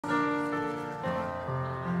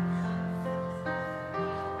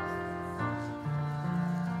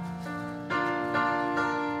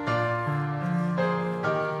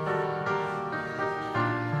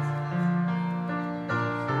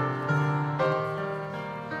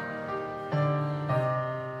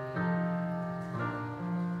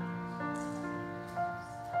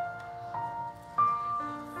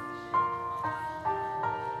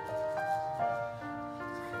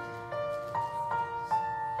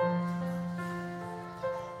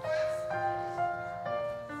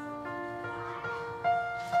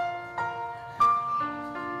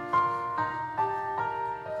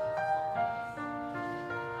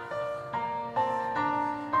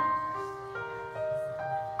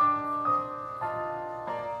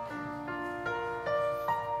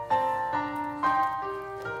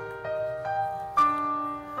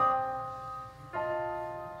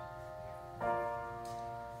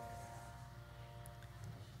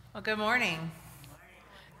Well, good morning.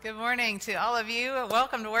 Good morning to all of you.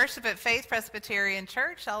 Welcome to worship at Faith Presbyterian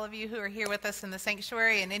Church. All of you who are here with us in the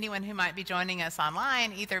sanctuary and anyone who might be joining us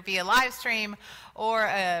online, either via live stream or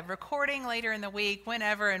a recording later in the week,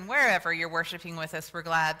 whenever and wherever you're worshiping with us, we're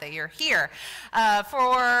glad that you're here.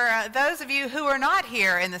 For those of you who are not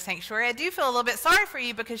here in the sanctuary, I do feel a little bit sorry for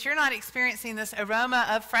you because you're not experiencing this aroma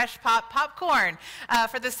of fresh popcorn.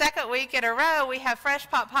 For the second week in a row, we have fresh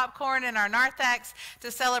popcorn in our narthex to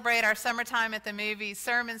celebrate our Summertime at the Movies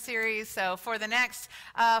sermon series. So for the next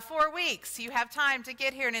 4 weeks, you have time to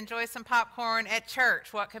get here and enjoy some popcorn at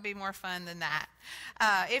church. What could be more fun than that?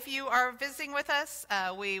 If you are visiting with us,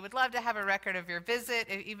 we would love to have a record of your visit.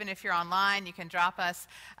 Even if you're online, you can drop us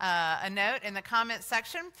a note in the comments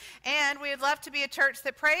section. And we would love to be a church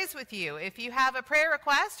that prays with you. If you have a prayer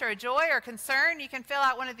request or a joy or concern, you can fill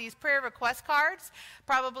out one of these prayer request cards,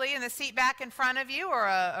 probably in the seat back in front of you or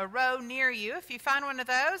a row near you. If you find one of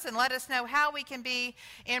those, and let us know how we can be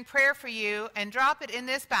in prayer for you, and drop it in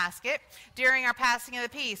this basket. During our passing of the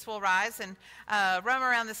peace, we'll rise and roam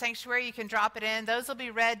around the sanctuary. You can drop it in. Those will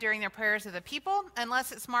be read during the prayers of the people,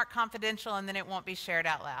 unless it's marked confidential, and then it won't be shared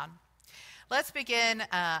out loud. Let's begin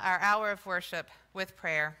our hour of worship with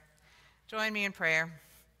prayer. Join me in prayer.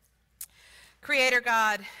 Creator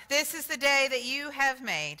God, this is the day that you have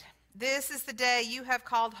made. This is the day you have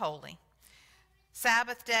called holy.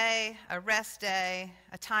 Sabbath day, a rest day,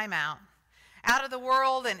 a time out of the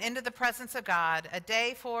world and into the presence of God, a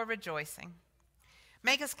day for rejoicing.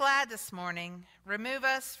 Make us glad this morning. Remove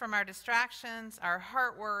us from our distractions, our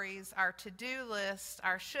heart worries, our to-do lists,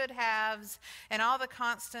 our should-haves, and all the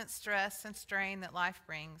constant stress and strain that life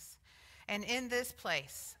brings. And in this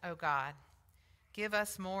place, O God, give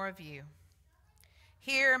us more of you.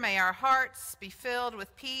 Here may our hearts be filled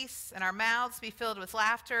with peace, and our mouths be filled with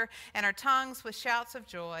laughter, and our tongues with shouts of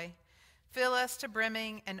joy. Fill us to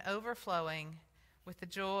brimming and overflowing with the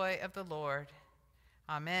joy of the Lord.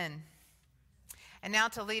 Amen. And now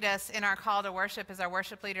to lead us in our call to worship is our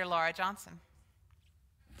worship leader, Laura Johnson.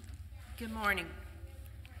 Good morning.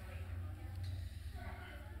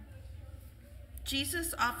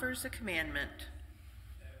 Jesus offers a commandment.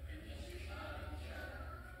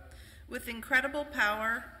 With incredible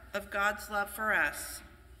power of God's love for us,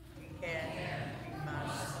 we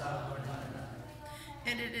must love one another.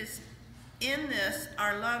 And it is in this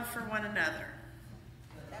our love for one another.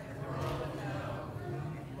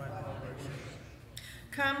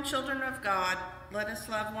 Come, children of God, let us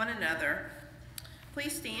love one another.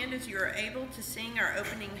 Please stand as you are able to sing our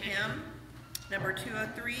opening hymn, number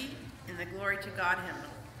 203, in the Glory to God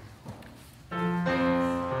hymnal.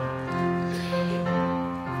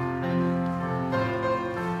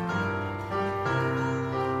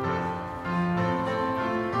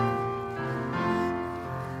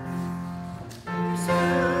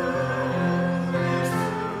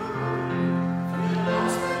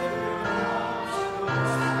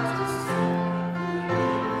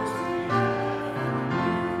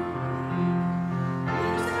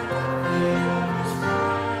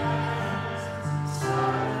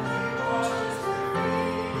 Sorry.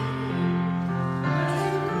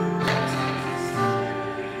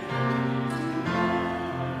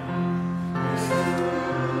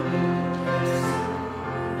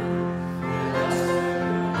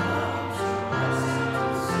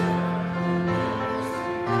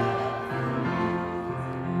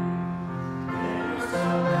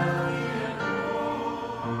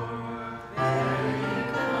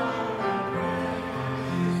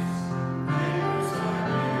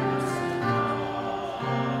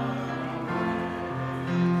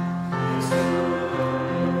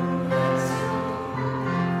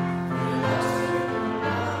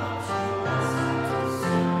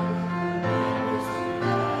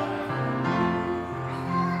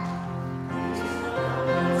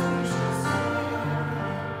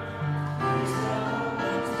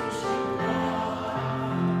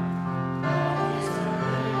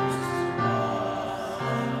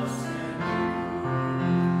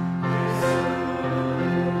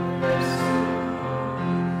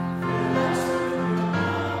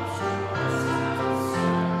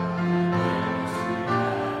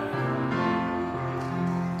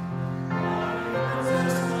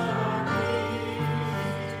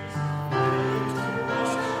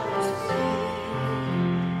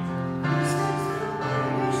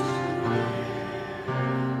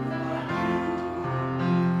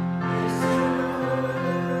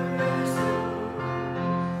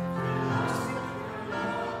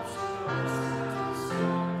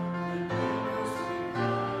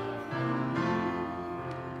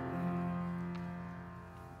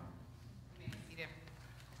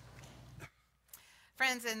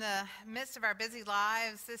 Friends, in the midst of our busy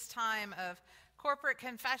lives, this time of corporate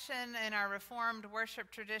confession in our Reformed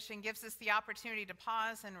worship tradition gives us the opportunity to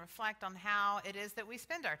pause and reflect on how it is that we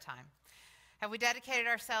spend our time. Have we dedicated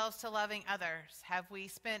ourselves to loving others? Have we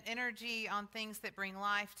spent energy on things that bring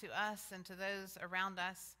life to us and to those around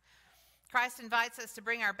us? Christ invites us to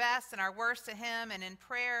bring our best and our worst to him, and in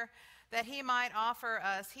prayer that he might offer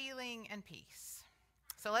us healing and peace.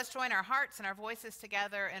 So let's join our hearts and our voices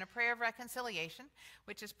together in a prayer of reconciliation,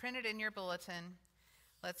 which is printed in your bulletin.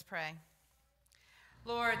 Let's pray.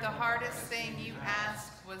 Lord, the hardest thing you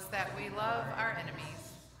asked was that we love our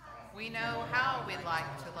enemies. We know how we'd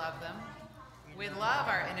like to love them. We'd love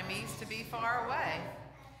our enemies to be far away.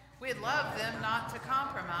 We'd love them not to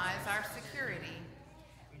compromise our security.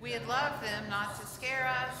 We'd love them not to scare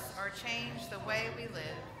us or change the way we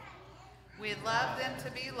live. We'd love them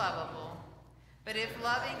to be lovable. But if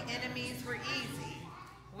loving enemies were easy,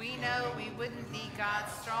 we know we wouldn't need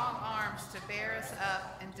God's strong arms to bear us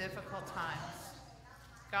up in difficult times.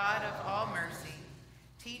 God of all mercy,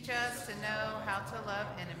 teach us to know how to love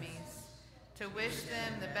enemies, to wish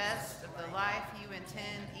them the best of the life you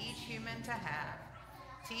intend each human to have.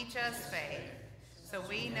 Teach us faith, so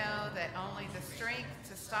we know that only the strength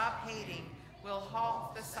to stop hating will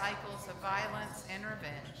halt the cycles of violence and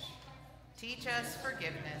revenge. Teach us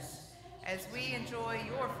forgiveness, as we enjoy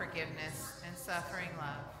your forgiveness and suffering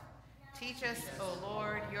love. Teach us, O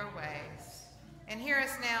Lord, your ways. And hear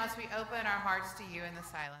us now as we open our hearts to you in the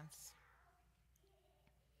silence.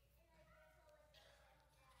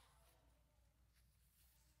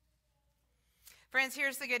 Friends,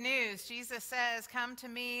 here's the good news. Jesus says, "Come to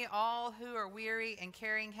me, all who are weary and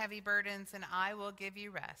carrying heavy burdens, and I will give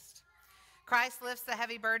you rest." Christ lifts the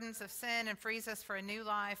heavy burdens of sin and frees us for a new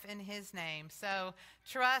life in his name. So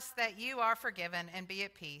trust that you are forgiven and be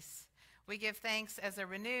at peace. We give thanks as a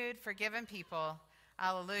renewed, forgiven people.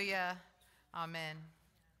 Alleluia. Amen.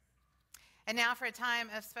 And now for a time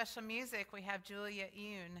of special music, we have Julia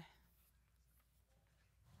Yoon.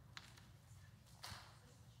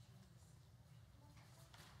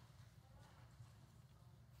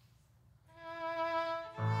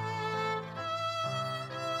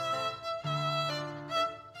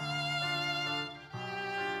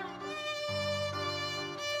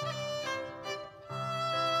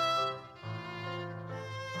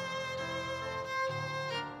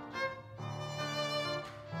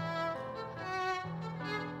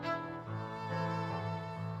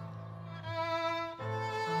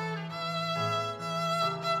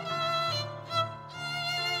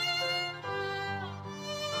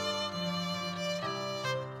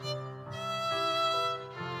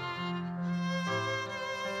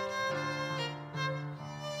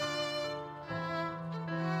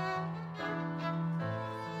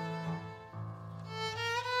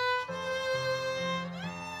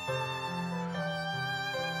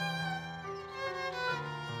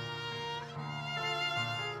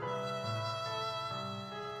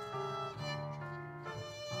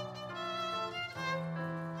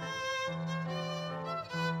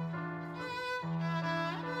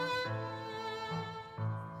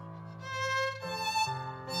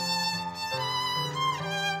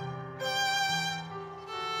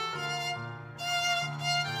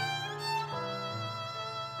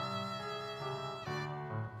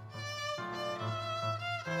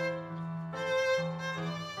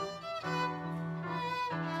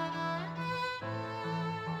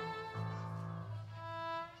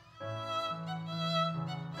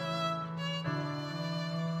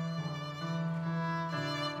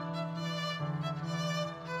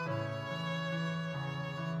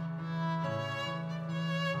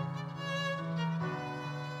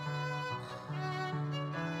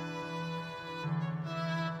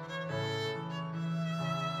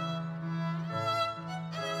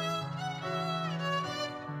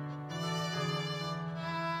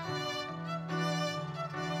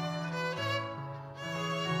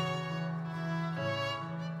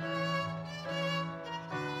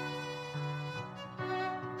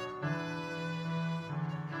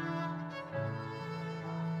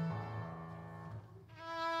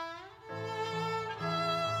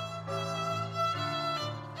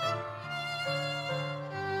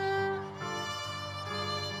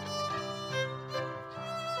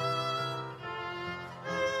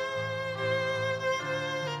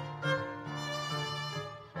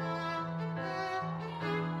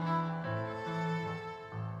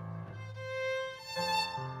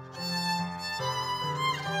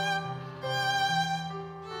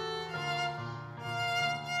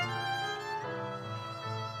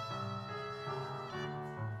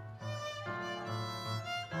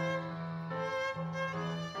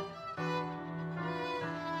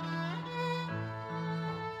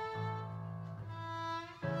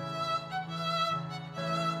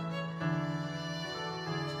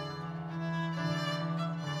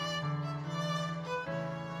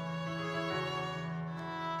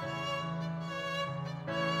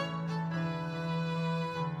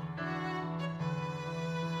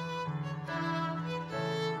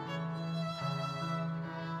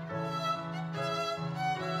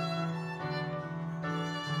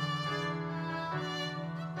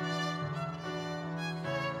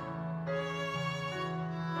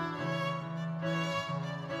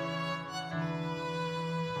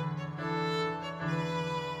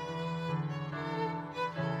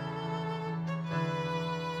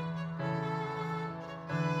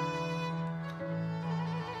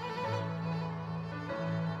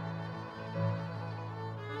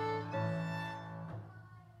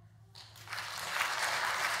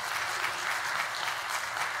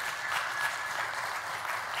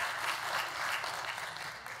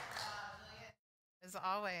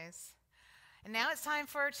 always. And now it's time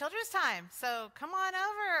for children's time. So come on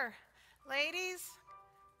over, ladies.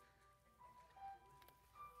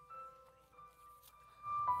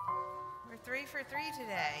 We're 3 for 3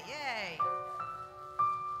 today. Yay.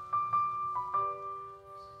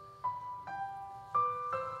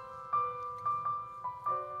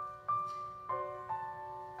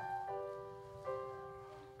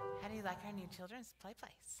 How do you like our new children's play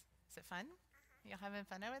place? Is it fun? Y'all having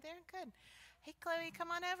fun over there? Good. Hey, Chloe,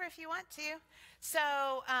 come on over if you want to. So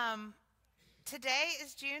today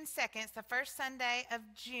is June 2nd. It's the first Sunday of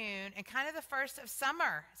June and kind of the first of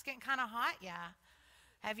summer. It's getting kind of hot, yeah.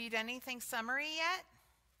 Have you done anything summery yet?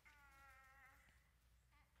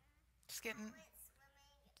 Just getting... I went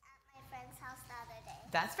swimming at my friend's house the other day.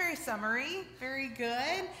 That's very summery. Very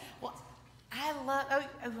good. Well, I love...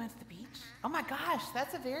 Oh, we went to the beach? Oh, my gosh.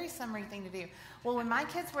 That's a very summery thing to do. Well, when my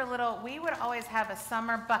kids were little, we would always have a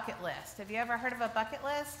summer bucket list. Have you ever heard of a bucket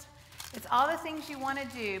list? It's all the things you want to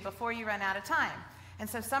do before you run out of time. And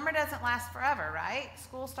so summer doesn't last forever, right?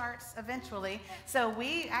 School starts eventually. So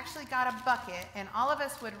we actually got a bucket, and all of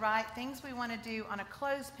us would write things we want to do on a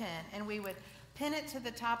clothespin, and we would pin it to the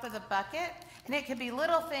top of the bucket. And it could be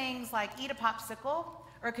little things like eat a popsicle,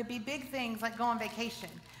 or it could be big things like go on vacation.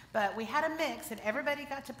 But we had a mix, and everybody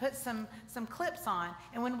got to put some clips on.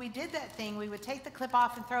 And when we did that thing, we would take the clip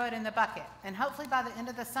off and throw it in the bucket. And hopefully by the end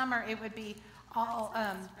of the summer, it would be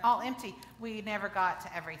all empty. We never got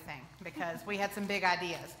to everything because we had some big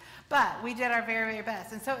ideas. But we did our very, very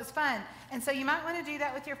best. And so it was fun. And so you might want to do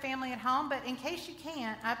that with your family at home. But in case you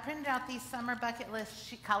can't, I printed out these summer bucket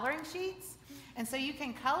list coloring sheets. And so you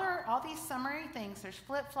can color all these summery things. There's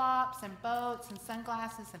flip-flops and boats and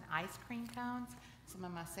sunglasses and ice cream cones. Some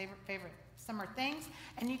of my favorite summer things.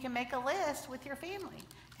 And you can make a list with your family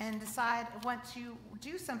and decide once you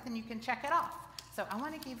do something, you can check it off. So I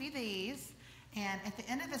want to give you these. And at the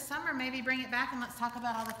end of the summer, maybe bring it back and let's talk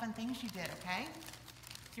about all the fun things you did, okay?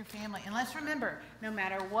 With your family. And let's remember, no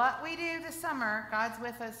matter what we do this summer, God's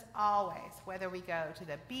with us always. Whether we go to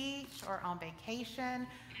the beach or on vacation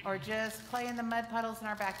or just play in the mud puddles in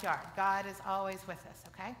our backyard, God is always with us,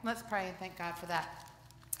 okay? Let's pray and thank God for that.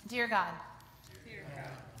 Dear God,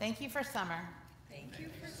 thank you for summer. Thank you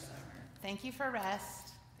for summer. Thank you for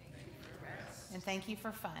rest. Thank you for rest. And thank you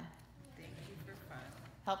for fun. Thank you for fun.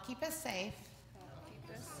 Help keep us safe. Help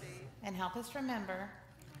keep us safe. And help us remember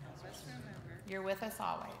Help us remember you're with us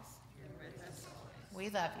always. you're with us always. We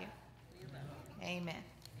love you. We love you. Amen.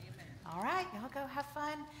 Amen. All right, y'all go have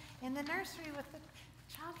fun in the nursery with the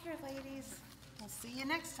childcare ladies. We'll see you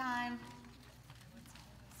next time.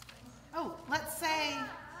 Oh, let's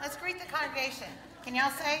greet the congregation. Can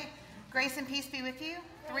y'all say, grace and peace be with you?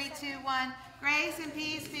 3, 2, 1. Grace and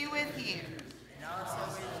peace be with you.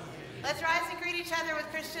 Let's rise and greet each other with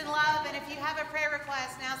Christian love. And if you have a prayer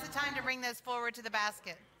request, now's the time to bring those forward to the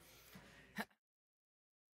basket.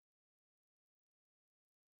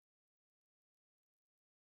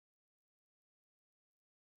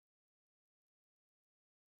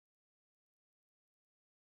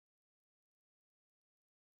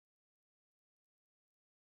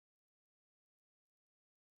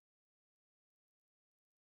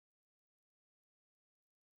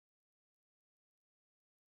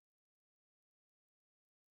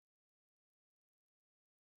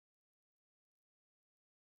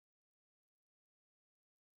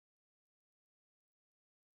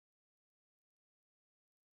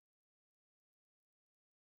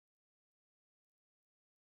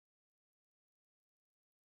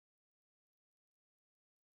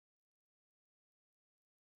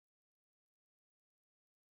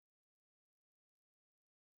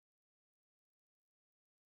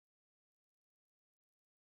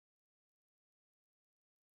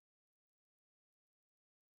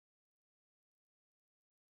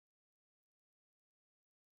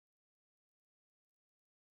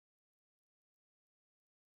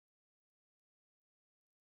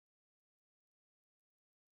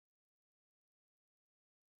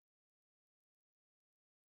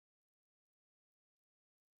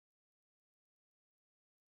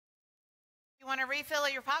 If you want a refill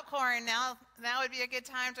of your popcorn, now would be a good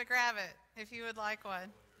time to grab it if you would like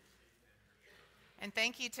one. And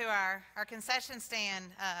thank you to our concession stand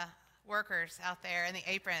workers out there in the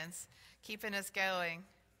aprons, keeping us going.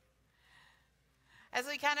 As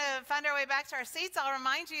we kind of find our way back to our seats, I'll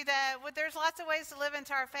remind you that there's lots of ways to live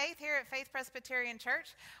into our faith here at Faith Presbyterian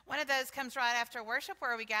Church. One of those comes right after worship,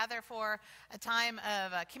 where we gather for a time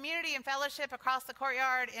of community and fellowship across the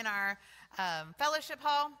courtyard in our fellowship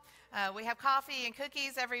hall. We have coffee and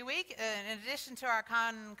cookies every week in addition to our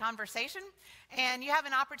conversation, and you have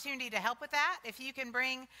an opportunity to help with that. If you can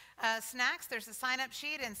bring snacks, there's a sign-up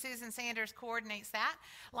sheet, and Susan Sanders coordinates that.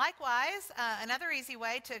 Likewise, another easy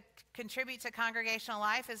way to contribute to congregational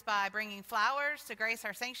life is by bringing flowers to grace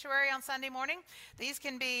our sanctuary on Sunday morning. These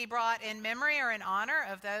can be brought in memory or in honor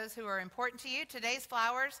of those who are important to you. Today's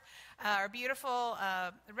flowers are beautiful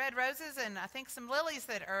red roses and I think some lilies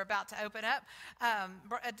that are about to open up,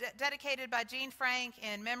 dedicated by Jean Frank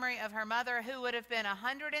in memory of her mother, who would have been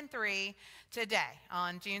 103 today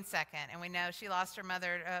on June 2nd. And we know she lost her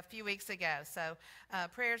mother a few weeks ago. So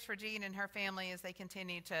prayers for Jean and her family as they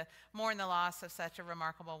continue to mourn the loss of such a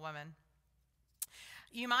remarkable woman.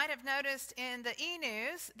 You might have noticed in the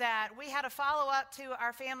e-news that we had a follow-up to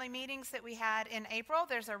our family meetings that we had in April.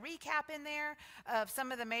 There's a recap in there of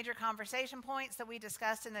some of the major conversation points that we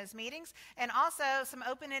discussed in those meetings, and also some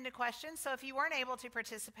open-ended questions. So if you weren't able to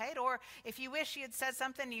participate, or if you wish you had said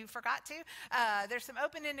something you forgot to, there's some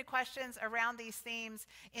open-ended questions around these themes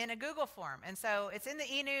in a Google form. And so it's in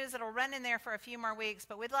the e-news. It'll run in there for a few more weeks,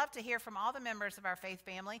 but we'd love to hear from all the members of our faith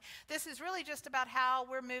family. This is really just about how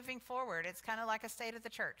we're moving forward. It's kind of like a state of the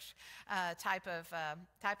church type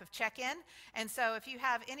of check-in. And so if you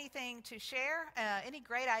have anything to share, any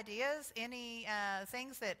great ideas, any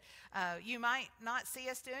things that you might not see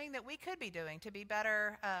us doing that we could be doing to be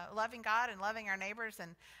better loving God and loving our neighbors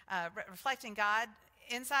and reflecting God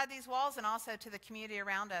inside these walls and also to the community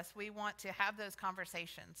around us, we want to have those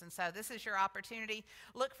conversations. And so this is your opportunity.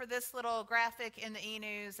 Look for this little graphic in the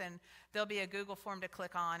e-news, and there'll be a Google form to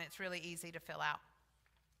click on. It's really easy to fill out.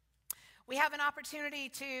 We have an opportunity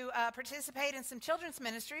to participate in some children's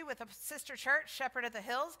ministry with a sister church, Shepherd of the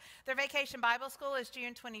Hills. Their Vacation Bible School is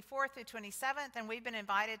June 24th through 27th, and we've been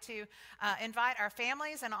invited to invite our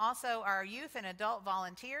families and also our youth and adult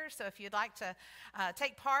volunteers. So if you'd like to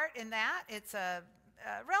take part in that, it's a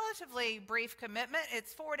relatively brief commitment.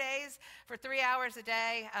 It's 4 days for 3 hours a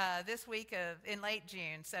day this week in late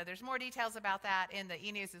June. So there's more details about that in the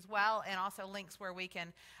e-news as well, and also links where we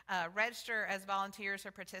can register as volunteers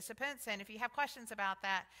or participants. And if you have questions about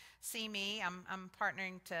that, see me. I'm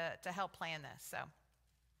partnering to help plan this. So.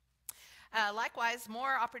 Likewise,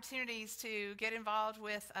 more opportunities to get involved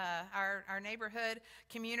with our neighborhood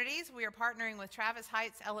communities. We are partnering with Travis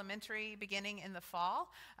Heights Elementary beginning in the fall.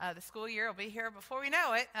 The school year will be here before we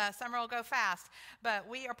know it. Summer will go fast. But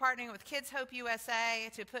we are partnering with Kids Hope USA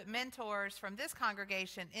to put mentors from this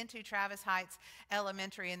congregation into Travis Heights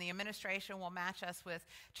Elementary, and the administration will match us with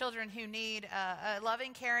children who need a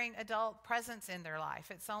loving, caring adult presence in their life.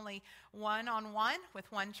 It's only one-on-one with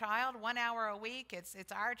one child, 1 hour a week.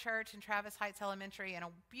 It's our church in Travis Heights Elementary in a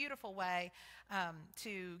beautiful way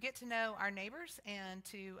to get to know our neighbors and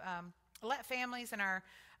to let families in our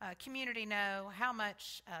community know how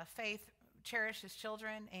much faith cherishes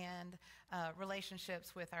children and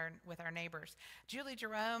relationships with our neighbors. Julie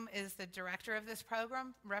Jerome is the director of this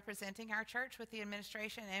program, representing our church with the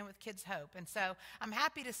administration and with Kids Hope. And so I'm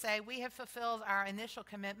happy to say we have fulfilled our initial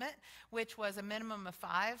commitment, which was a minimum of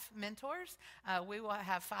 5 mentors. We will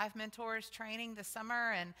have 5 mentors training this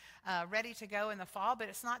summer and ready to go in the fall, but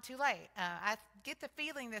it's not too late. I get the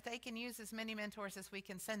feeling that they can use as many mentors as we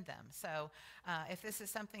can send them. So if this is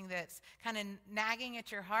something that's kind of nagging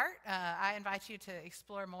at your heart, I invite you to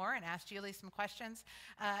explore more and ask Julie some questions.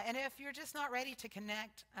 And if you're just not ready to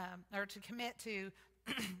connect or to commit to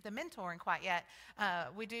the mentoring quite yet,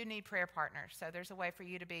 we do need prayer partners. So there's a way for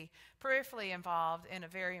you to be prayerfully involved in a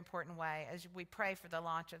very important way as we pray for the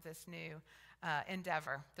launch of this new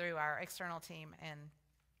endeavor through our external team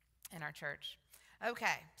and our church.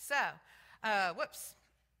 Okay, so, whoops,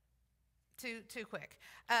 too quick.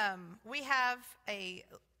 We have let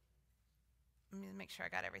me make sure I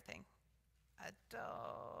got everything. I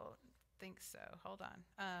don't think so. Hold on.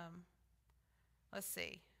 Let's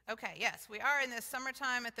see. Okay, yes, we are in this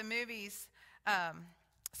Summertime at the Movies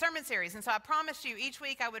sermon series. And so I promised you each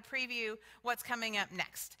week I would preview what's coming up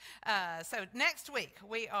next. So next week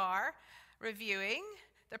we are reviewing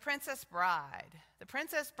The Princess Bride. The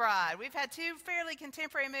Princess Bride. We've had 2 fairly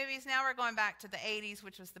contemporary movies. Now we're going back to the 80s,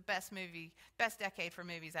 which was the best decade for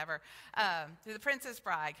movies ever. The Princess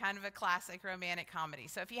Bride, kind of a classic romantic comedy.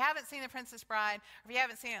 So if you haven't seen The Princess Bride, or if you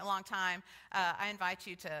haven't seen it in a long time, I invite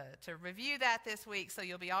you to review that this week so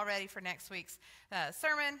you'll be all ready for next week's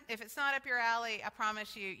sermon. If it's not up your alley, I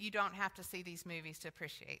promise you don't have to see these movies to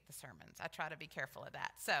appreciate the sermons. I try to be careful of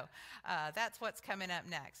that. So that's what's coming up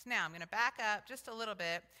next. Now I'm going to back up just a little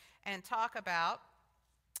bit and talk about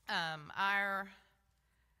our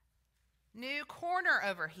new corner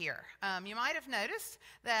over here. You might have noticed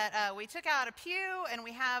that we took out a pew and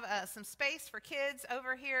we have some space for kids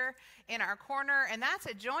over here in our corner, and that's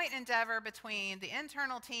a joint endeavor between the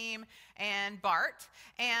internal team and Bart.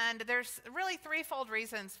 And there's really threefold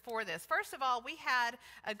reasons for this. First of all, we had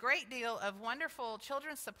a great deal of wonderful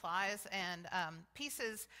children's supplies and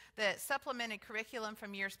pieces that supplemented curriculum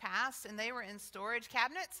from years past, and they were in storage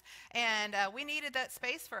cabinets, and we needed that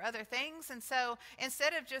space for other things. And so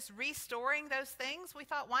instead of just restoring those things, we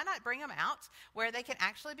thought, why not bring them out where they can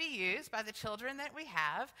actually be used by the children that we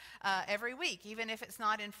have every week? Even if it's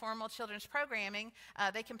not in formal children's programming,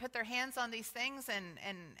 they can put their hands on these things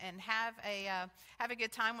and have a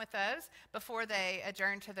good time with those before they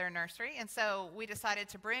adjourn to their nursery. And so we decided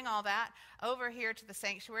to bring all that over here to the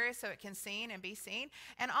sanctuary so it can seen and be seen.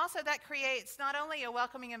 And also that creates not only a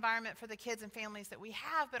welcoming environment for the kids and families that we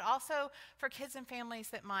have, but also for kids and families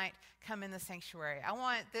that might come in the sanctuary. I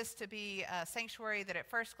want this to be a sanctuary that at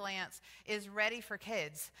first glance is ready for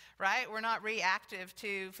kids, right? We're not reactive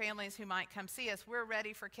to families who might come see us. We're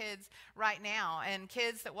ready for kids right now. And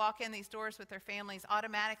kids that walk in these doors with their families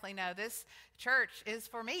automatically know this church is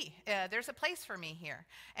for me. There's a place for me here.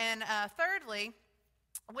 And thirdly,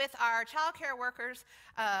 with our child care workers,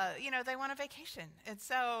 they want a vacation. And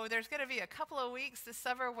so there's going to be a couple of weeks this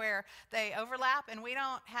summer where they overlap and we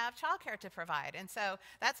don't have child care to provide. And so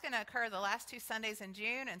that's going to occur the last 2 Sundays in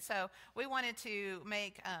June. And so we wanted to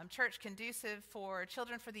make church conducive for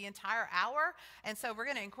children for the entire hour. And so we're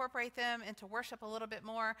going to incorporate them into worship a little bit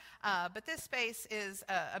more. But this space is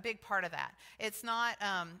a big part of that. It's not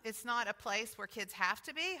a place where kids have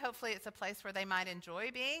to be. Hopefully it's a place where they might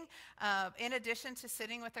enjoy being, in addition to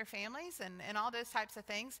sitting with their families and all those types of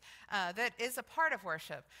things. That is a part of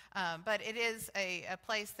worship. But it is a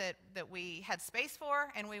place that we had space for,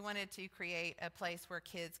 and we wanted to create a place where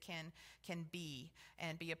kids can be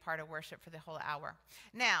and be a part of worship for the whole hour.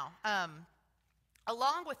 Now,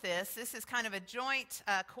 along with this is kind of a joint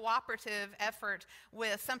cooperative effort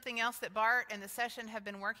with something else that Bart and the session have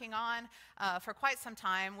been working on for quite some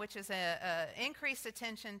time, which is a increased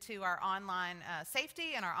attention to our online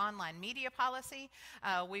safety and our online media policy.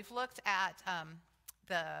 We've looked at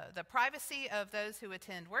the privacy of those who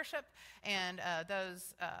attend worship and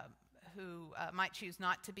those who might choose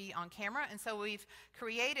not to be on camera. And so we've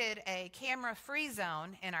created a camera-free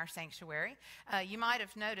zone in our sanctuary. You might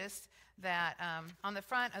have noticed that on the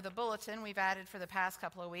front of the bulletin we've added for the past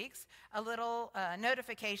couple of weeks a little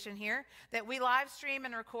notification here that we live stream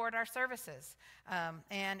and record our services.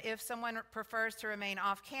 And if someone prefers to remain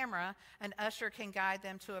off camera, an usher can guide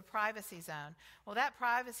them to a privacy zone. Well, that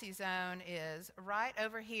privacy zone is right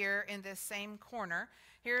over here in this same corner.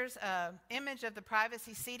 Here's an image of the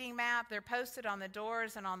privacy seating map. They're posted on the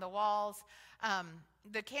doors and on the walls.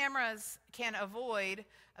 The cameras can avoid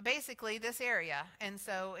basically this area. And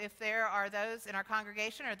so if there are those in our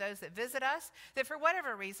congregation or those that visit us that for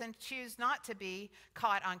whatever reason choose not to be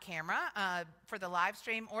caught on camera for the live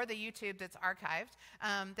stream or the YouTube that's archived,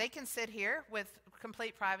 they can sit here with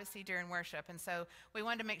complete privacy during worship. And so we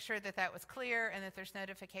wanted to make sure that that was clear and that there's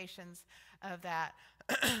notifications of that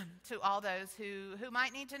to all those who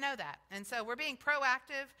might need to know that. And so we're being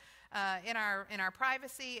proactive in our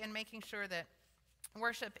privacy and making sure that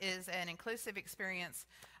worship is an inclusive experience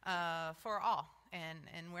for all, and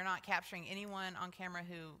we're not capturing anyone on camera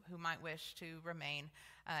who might wish to remain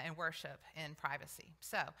and worship in privacy.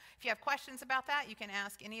 So if you have questions about that, you can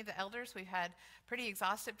ask any of the elders. We've had pretty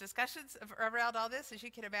exhaustive discussions around all this, as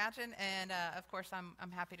you can imagine, and of course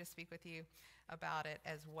I'm happy to speak with you about it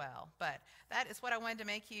as well. But that is what I wanted to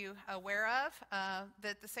make you aware of,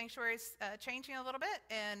 that the sanctuary is changing a little bit,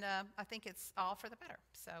 and I think it's all for the better.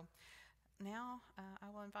 So now I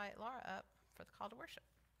will invite Laura up for the call to worship.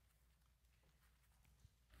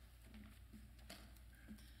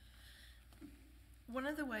 One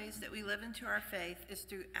of the ways that we live into our faith is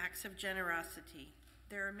through acts of generosity.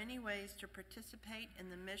 There are many ways to participate in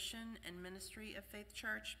the mission and ministry of Faith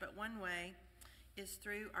Church, but one way is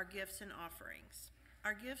through our gifts and offerings.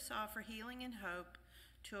 Our gifts offer healing and hope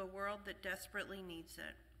to a world that desperately needs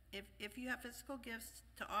it. If you have physical gifts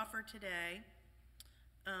to offer today,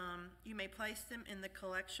 you may place them in the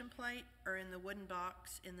collection plate or in the wooden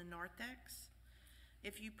box in the narthex.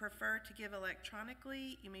 If you prefer to give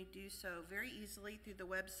electronically, you may do so very easily through the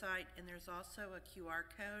website, and there's also a QR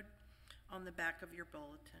code on the back of your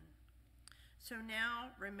bulletin. So now,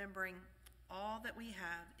 remembering all that we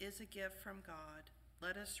have is a gift from God,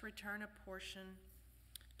 let us return a portion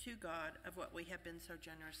to God of what we have been so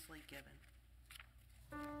generously given.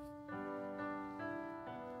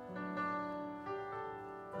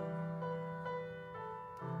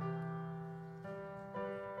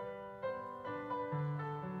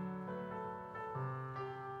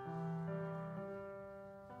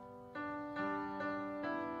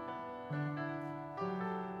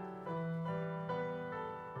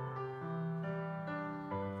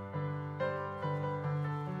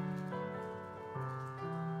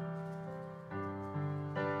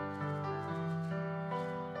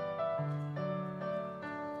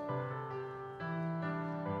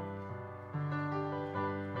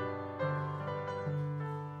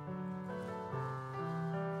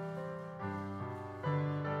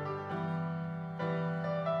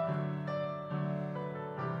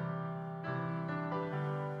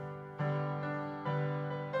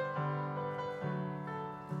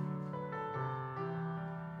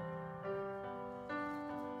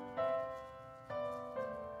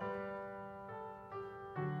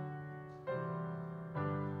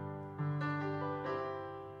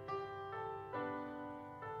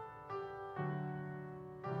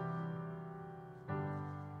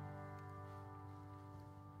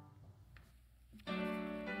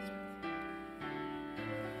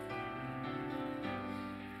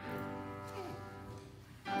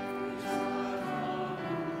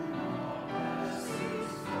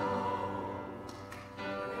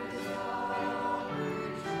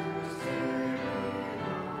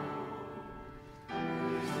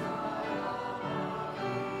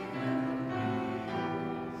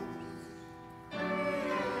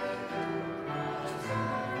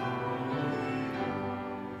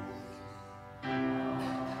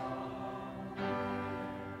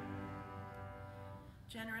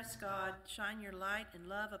 Generous God, shine your light and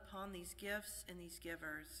love upon these gifts and these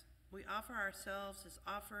givers. We offer ourselves as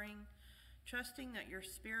offering, trusting that your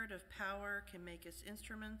spirit of power can make us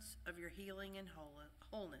instruments of your healing and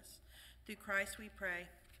wholeness. Through Christ we pray.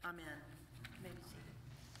 Amen. You may be seated.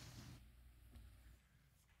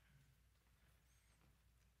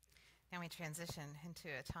 Now we transition into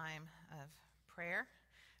a time of prayer,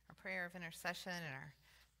 our prayer of intercession and our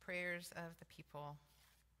prayers of the people.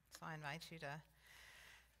 So I invite you to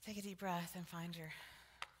take a deep breath and find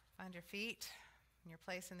your feet and your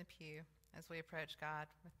place in the pew as we approach God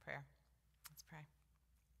with prayer. Let's pray.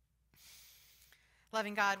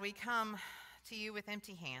 Loving God, we come to you with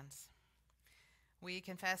empty hands. We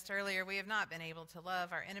confessed earlier we have not been able to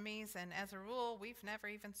love our enemies, and as a rule, we've never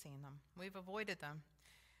even seen them. We've avoided them.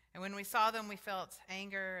 And when we saw them, we felt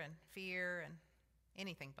anger and fear and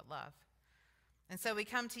anything but love. And so we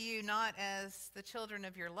come to you not as the children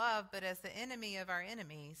of your love, but as the enemy of our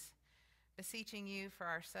enemies, beseeching you for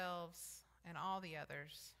ourselves and all the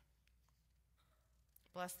others.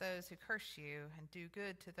 Bless those who curse you and do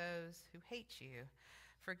good to those who hate you.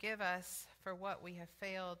 Forgive us for what we have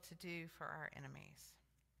failed to do for our enemies.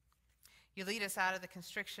 You lead us out of the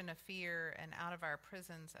constriction of fear and out of our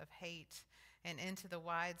prisons of hate and into the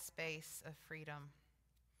wide space of freedom.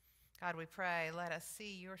 God, we pray, let us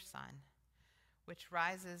see your Son, which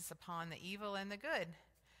rises upon the evil and the good,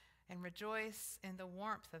 and rejoice in the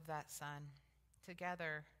warmth of that sun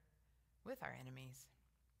together with our enemies.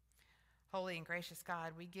 Holy and gracious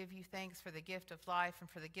God, we give you thanks for the gift of life and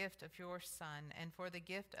for the gift of your Son and for the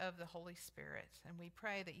gift of the Holy Spirit. And we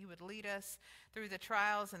pray that you would lead us through the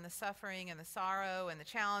trials and the suffering and the sorrow and the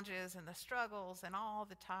challenges and the struggles and all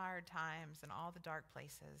the tired times and all the dark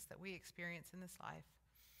places that we experience in this life.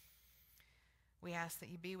 We ask that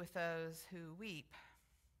you be with those who weep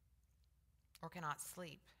or cannot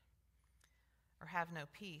sleep or have no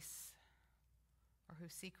peace or who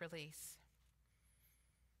seek release.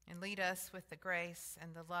 And lead us with the grace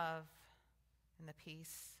and the love and the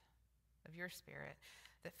peace of your Spirit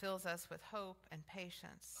that fills us with hope and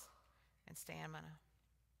patience and stamina.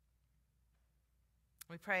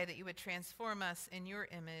 We pray that you would transform us in your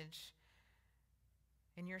image,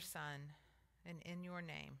 in your Son, and in your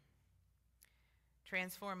name.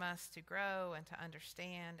 Transform us to grow and to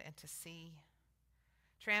understand and to see.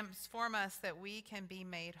 Transform us that we can be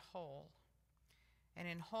made whole. And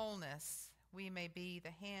in wholeness, we may be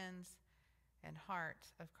the hands and heart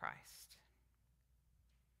of Christ.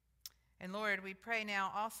 And Lord, we pray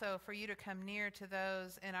now also for you to come near to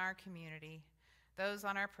those in our community, those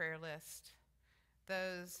on our prayer list,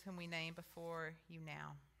 those whom we name before you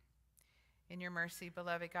now. In your mercy,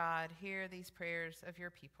 beloved God, hear these prayers of your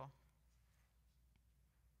people.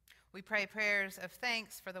 We pray prayers of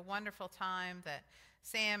thanks for the wonderful time that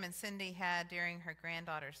Sam and Cindy had during her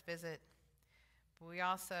granddaughter's visit. We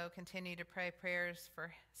also continue to pray prayers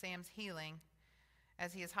for Sam's healing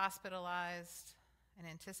as he is hospitalized and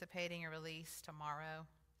anticipating a release tomorrow.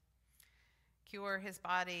 Cure his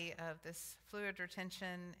body of this fluid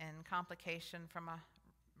retention and complication from a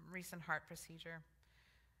recent heart procedure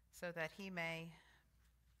so that he may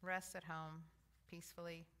rest at home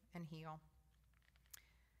peacefully and heal.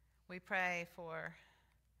 We pray for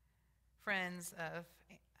friends of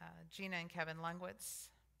Gina and Kevin Lungwitz,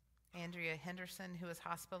 Andrea Henderson, who is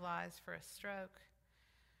hospitalized for a stroke.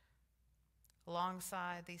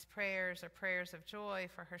 Alongside these prayers are prayers of joy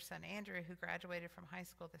for her son Andrew, who graduated from high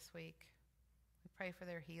school this week. We pray for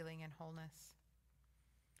their healing and wholeness.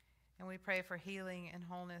 And we pray for healing and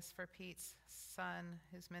wholeness for Pete's son,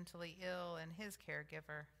 who's mentally ill, and his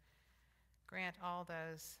caregiver. Grant all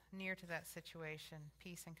those near to that situation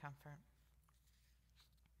peace and comfort.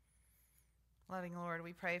 Loving Lord,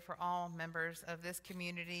 we pray for all members of this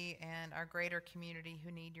community and our greater community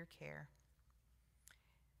who need your care.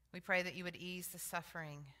 We pray that you would ease the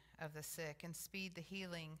suffering of the sick and speed the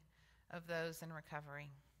healing of those in recovery.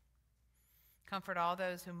 Comfort all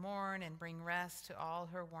those who mourn and bring rest to all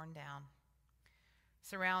who are worn down.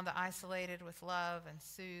 Surround the isolated with love and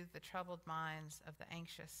soothe the troubled minds of the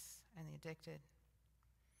anxious and the addicted.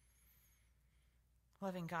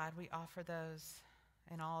 Loving God, we offer those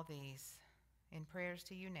and all these in prayers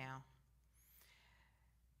to you now.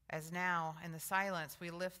 As now, in the silence, we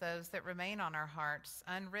lift those that remain on our hearts,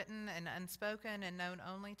 unwritten and unspoken and known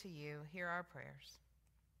only to you, hear our prayers.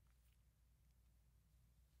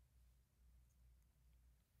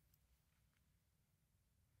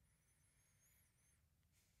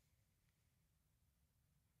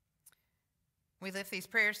 We lift these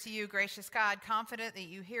prayers to you, gracious God, confident that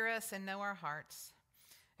you hear us and know our hearts.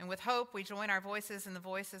 And with hope, we join our voices and the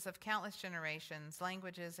voices of countless generations,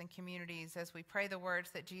 languages, and communities as we pray the words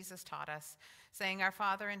that Jesus taught us, saying, Our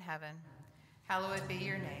Father in heaven, hallowed be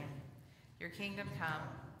your name. Your kingdom come,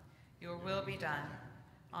 your will be done,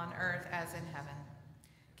 on earth as in heaven.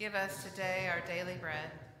 Give us today our daily bread.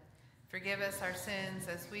 Forgive us our sins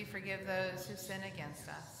as we forgive those who sin against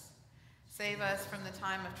us. Save us from the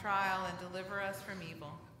time of trial and deliver us from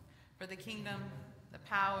evil. For the kingdom, the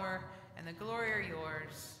power, and the glory are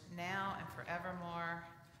yours, now and forevermore.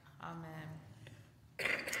 Amen.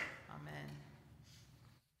 Amen.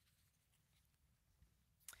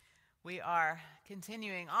 We are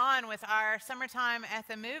continuing on with our Summertime at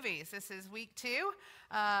the Movies. This is week 2.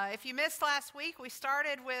 If you missed last week, we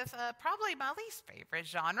started with probably my least favorite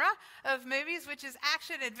genre of movies, which is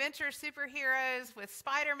action-adventure superheroes with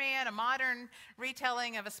Spider-Man, a modern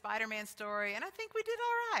retelling of a Spider-Man story, and I think we did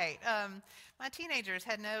all right. My teenagers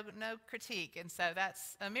had no critique, and so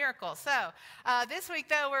that's a miracle. So this week,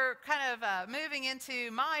 though, we're kind of moving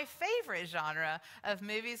into my favorite genre of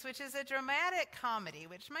movies, which is a dramatic comedy,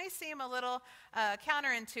 which may seem a little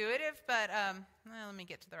counterintuitive, but well, let me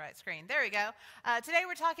get to the right screen. There we go. Today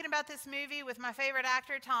we're talking about this movie with my favorite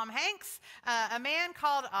actor, Tom Hanks, A Man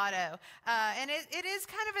Called Otto. And it is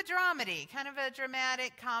kind of a dramedy, kind of a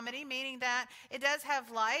dramatic comedy, meaning that it does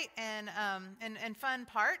have light and fun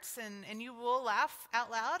parts, and you will laugh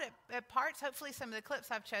out loud at parts. Hopefully some of the clips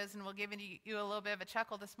I've chosen will give you a little bit of a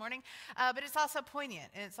chuckle this morning. But it's also poignant,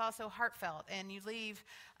 and it's also heartfelt, and you leave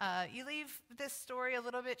this story a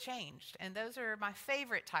little bit changed. And those are my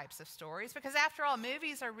favorite types of stories, because after all,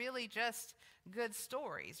 movies are really just good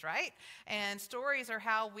stories, right? And stories are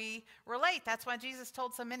how we relate. That's why Jesus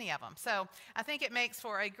told so many of them. So I think it makes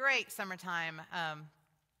for a great summertime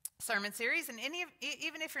sermon series. And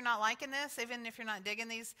even if you're not liking this, even if you're not digging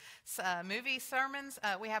these movie sermons,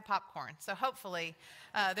 we have popcorn. So hopefully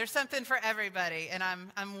there's something for everybody, and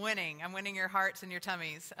I'm winning. I'm winning your hearts and your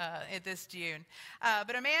tummies this June.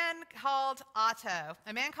 But A Man Called Otto.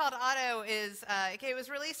 A Man Called Otto it was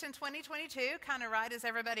released in 2022, kind of right as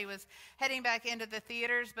everybody was heading back into the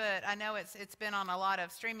theaters, but I know it's been on a lot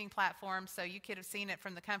of streaming platforms, so you could have seen it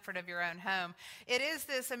from the comfort of your own home. It is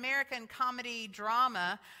this American comedy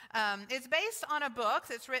drama. It's based on a book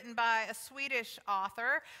that's written by a Swedish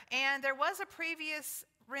author, and there was a previous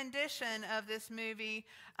rendition of this movie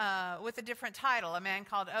with a different title, A Man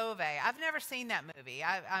Called Ove. I've never seen that movie.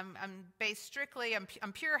 I'm based strictly,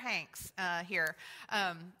 I'm pure Hanks here.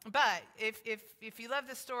 But if you love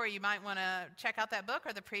this story, you might want to check out that book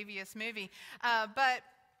or the previous movie. But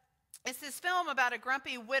it's this film about a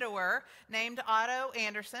grumpy widower named Otto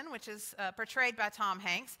Anderson, which is portrayed by Tom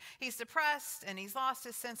Hanks. He's depressed, and he's lost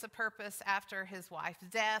his sense of purpose after his wife's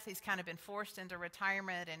death. He's kind of been forced into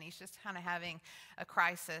retirement, and he's just kind of having a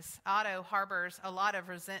crisis. Otto harbors a lot of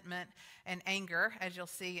resentment and anger, as you'll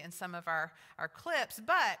see in some of our clips,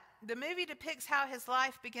 but the movie depicts how his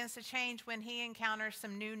life begins to change when he encounters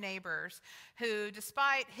some new neighbors who,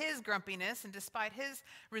 despite his grumpiness and despite his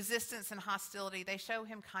resistance and hostility, they show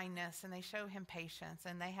him kindness and they show him patience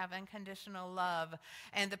and they have unconditional love.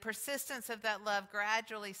 And the persistence of that love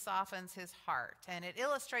gradually softens his heart. And it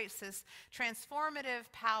illustrates this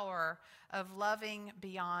transformative power of loving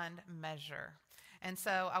beyond measure. And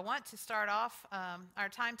so I want to start off our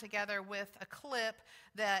time together with a clip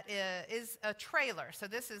that is a trailer. So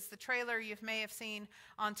this is the trailer you may have seen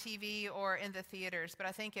on TV or in the theaters, but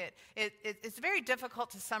I think it's very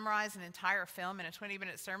difficult to summarize an entire film in a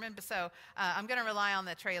 20-minute sermon. But so I'm going to rely on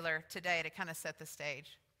the trailer today to kind of set the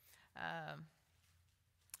stage.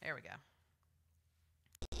 There we go.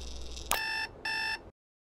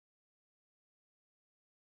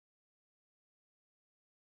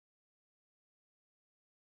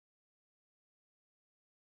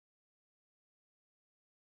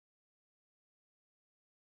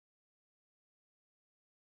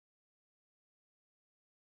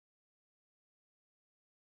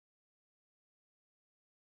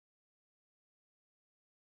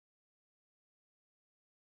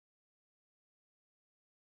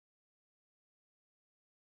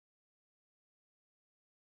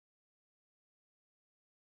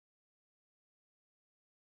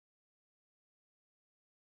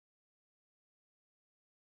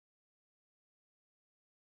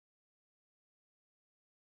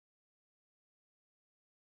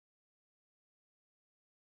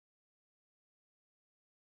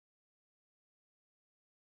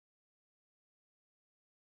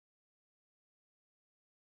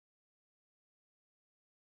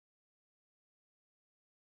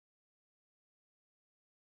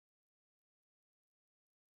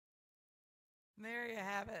 There you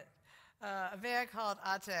have it. A man called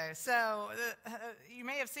Otto. So you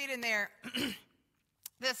may have seen in there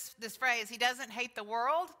this phrase, he doesn't hate the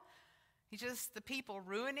world, he's just the people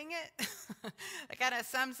ruining it. It kind of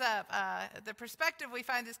sums up the perspective we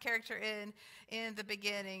find this character in the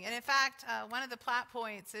beginning. And in fact, one of the plot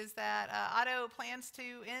points is that Otto plans to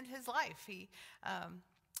end his life. He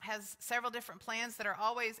has several different plans that are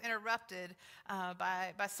always interrupted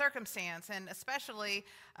by circumstance, and especially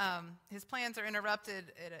his plans are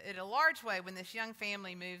interrupted in a large way when this young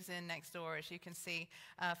family moves in next door. As you can see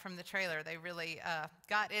from the trailer, they really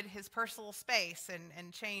got in his personal space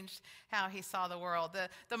and changed how he saw the world.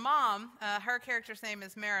 The mom, her character's name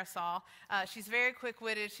is Marisol. She's very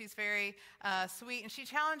quick-witted, she's very sweet, and she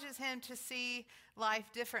challenges him to see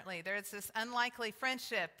life differently. There's this unlikely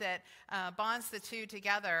friendship that bonds the two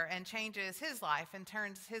together and changes his life and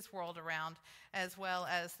turns his world around, as well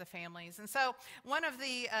as the families. And so one of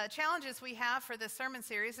the challenges we have for this sermon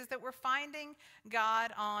series is that we're finding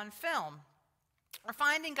God on film. We're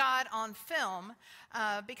finding God on film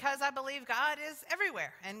because I believe God is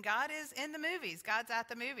everywhere, and God is in the movies. God's at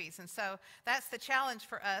the movies. And so that's the challenge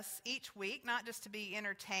for us each week, not just to be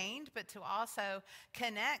entertained, but to also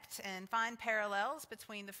connect and find parallels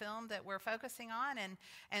between the film that we're focusing on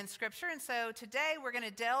and Scripture. And so today we're going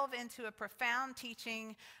to delve into a profound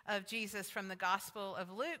teaching of Jesus from the Gospel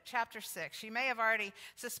of Luke, chapter 6. You may have already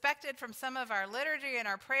suspected from some of our liturgy and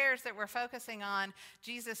our prayers that we're focusing on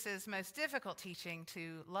Jesus' most difficult teaching,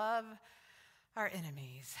 to love our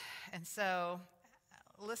enemies. And so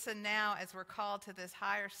listen now as we're called to this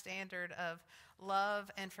higher standard of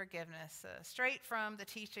love and forgiveness, straight from the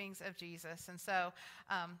teachings of Jesus. And so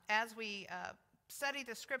as we study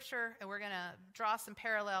the Scripture, and we're going to draw some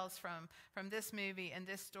parallels from this movie and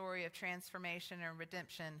this story of transformation and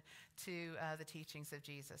redemption to the teachings of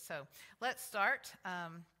Jesus. So let's start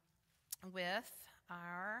with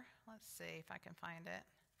our, let's see if I can find it.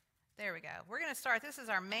 There we go. We're going to start. This is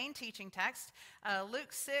our main teaching text,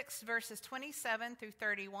 Luke 6, verses 27 through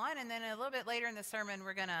 31. And then a little bit later in the sermon,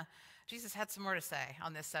 Jesus had some more to say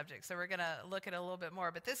on this subject. So we're going to look at it a little bit more.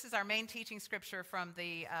 But this is our main teaching scripture from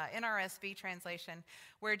the NRSV translation,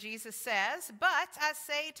 where Jesus says, "But I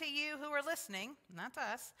say to you who are listening," not to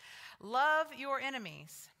us, "love your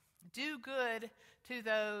enemies. Do good to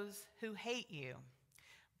those who hate you.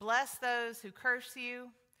 Bless those who curse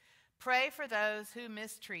you. Pray for those who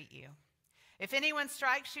mistreat you. If anyone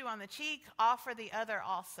strikes you on the cheek, offer the other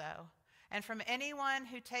also. And from anyone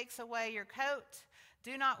who takes away your coat,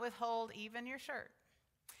 do not withhold even your shirt.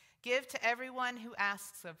 Give to everyone who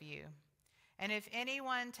asks of you. And if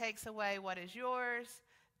anyone takes away what is yours,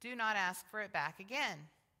 do not ask for it back again.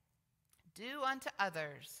 Do unto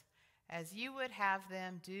others as you would have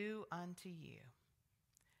them do unto you."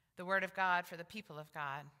 The word of God for the people of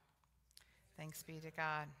God. Thanks be to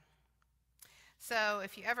God. So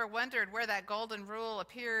if you ever wondered where that golden rule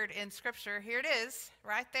appeared in Scripture, here it is,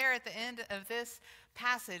 right there at the end of this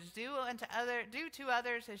passage. Do to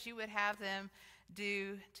others as you would have them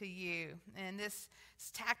do to you. And this is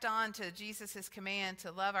tacked on to Jesus' command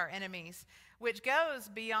to love our enemies, which goes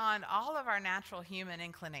beyond all of our natural human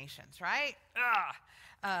inclinations, right?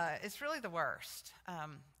 It's really the worst.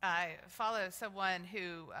 I follow someone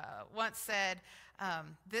who once said,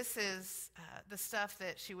 this is the stuff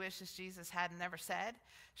that she wishes Jesus had never said.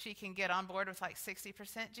 She can get on board with like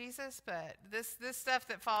 60% Jesus, but this stuff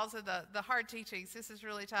that falls in the hard teachings, this is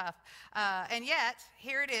really tough. And yet,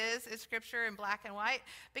 here it is, it's Scripture in black and white,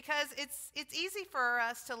 because it's easy for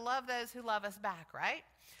us to love those who love us back, right?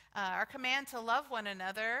 Our command to love one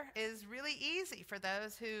another is really easy for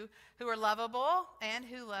those who are lovable and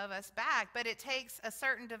who love us back, but it takes a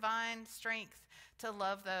certain divine strength to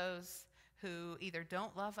love those who either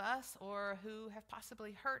don't love us or who have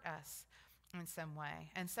possibly hurt us in some way.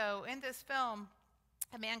 And so in this film,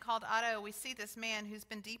 A Man Called Otto, we see this man who's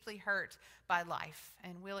been deeply hurt by life,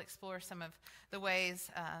 and we'll explore some of the ways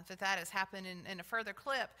that has happened in a further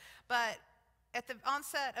clip. But at the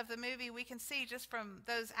onset of the movie, we can see just from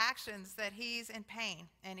those actions that he's in pain,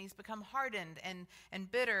 and he's become hardened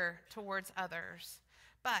and bitter towards others.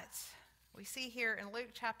 But we see here in Luke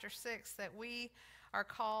chapter 6 that we are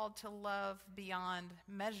called to love beyond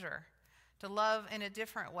measure, to love in a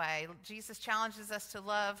different way. Jesus challenges us to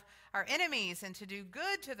love our enemies and to do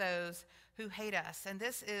good to those who hate us. And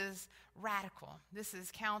this is radical. This is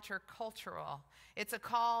countercultural. It's a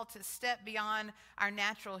call to step beyond our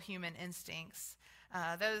natural human instincts,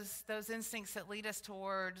 those instincts that lead us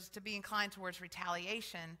to be inclined towards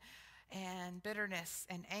retaliation and bitterness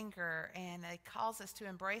and anger. And it calls us to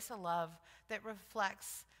embrace a love that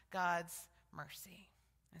reflects God's mercy.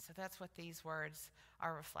 And so that's what these words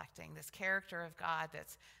are reflecting, this character of God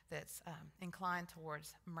that's inclined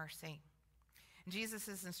towards mercy.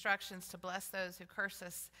 Jesus' instructions to bless those who curse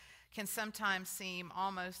us can sometimes seem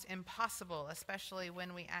almost impossible, especially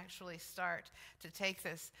when we actually start to take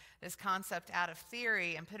this concept out of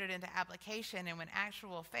theory and put it into application, and when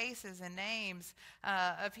actual faces and names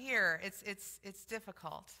appear, it's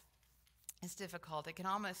difficult. It's difficult. It can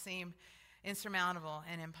almost seem insurmountable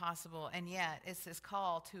and impossible, and yet it's this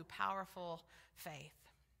call to powerful faith,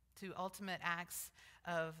 to ultimate acts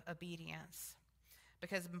of obedience.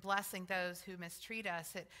 Because in blessing those who mistreat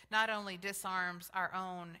us, it not only disarms our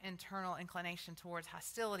own internal inclination towards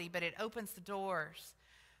hostility, but it opens the doors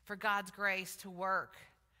for God's grace to work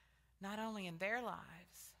not only in their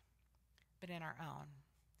lives, but in our own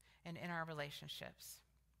and in our relationships.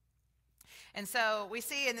 And so we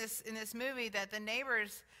see in this movie that the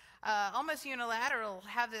neighbors, almost unilateral,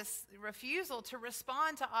 have this refusal to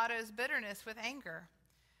respond to Otto's bitterness with anger.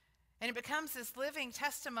 And it becomes this living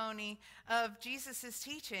testimony of Jesus'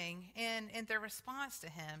 teaching in their response to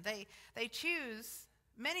him. They choose,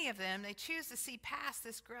 many of them, they choose to see past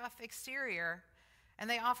this gruff exterior, and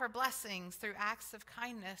they offer blessings through acts of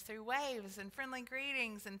kindness, through waves and friendly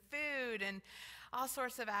greetings and food and all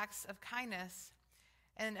sorts of acts of kindness.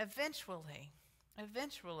 And eventually,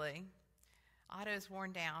 Otto's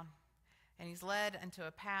worn down, and he's led into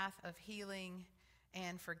a path of healing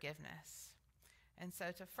and forgiveness. And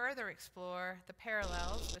so to further explore the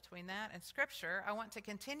parallels between that and Scripture, I want to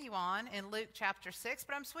continue on in Luke chapter 6,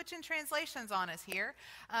 but I'm switching translations on us here.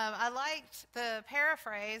 I liked the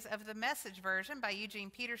paraphrase of the Message version by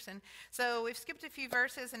Eugene Peterson. So we've skipped a few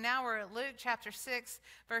verses, and now we're at Luke chapter 6,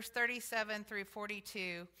 verse 37 through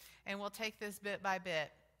 42, and we'll take this bit by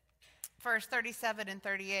bit. Verse 37 and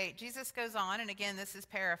 38, Jesus goes on, and again, this is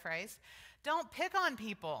paraphrased. Don't pick on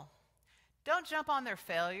people. Don't jump on their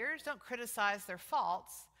failures. Don't criticize their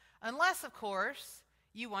faults, unless, of course,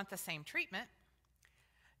 you want the same treatment.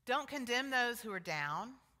 Don't condemn those who are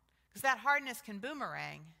down, because that hardness can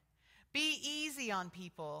boomerang. Be easy on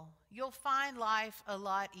people. You'll find life a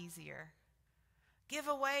lot easier. Give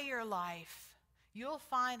away your life. You'll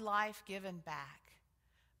find life given back,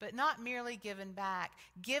 but not merely given back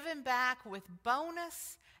with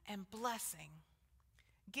bonus and blessing.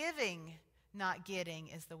 Giving, not getting,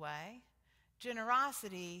 is the way.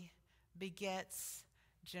 Generosity begets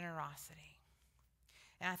generosity.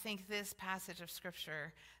 And I think this passage of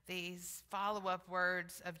Scripture, these follow-up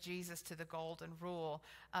words of Jesus to the Golden Rule,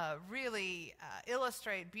 really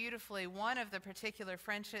illustrate beautifully one of the particular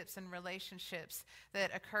friendships and relationships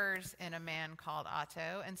that occurs in a man called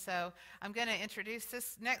Otto. And so I'm going to introduce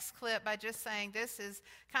this next clip by just saying this is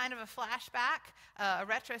kind of a flashback, a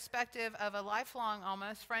retrospective of a lifelong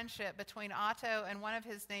almost friendship between Otto and one of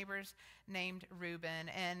his neighbors named Reuben.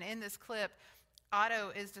 And in this clip,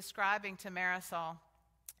 Otto is describing to Marisol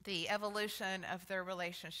the evolution of their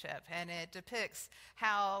relationship, and it depicts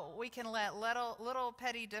how we can let little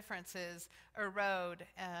petty differences erode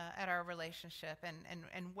at our relationship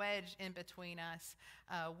and wedge in between us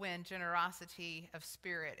when generosity of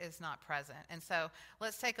spirit is not present. And so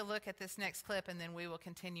let's take a look at this next clip, and then we will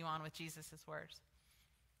continue on with Jesus' words.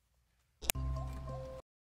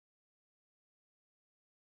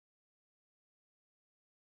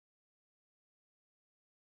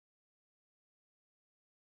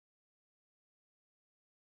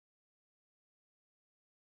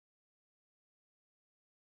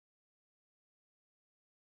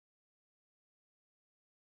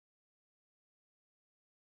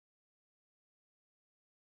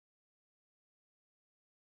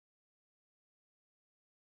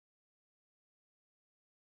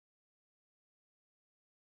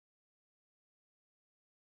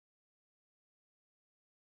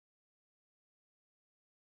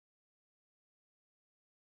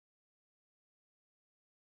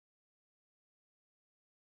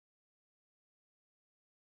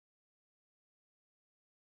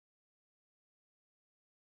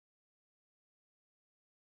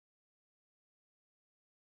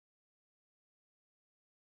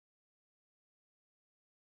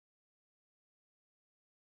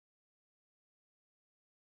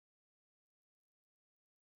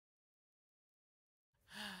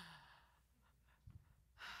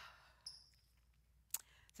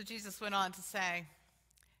 So Jesus went on to say,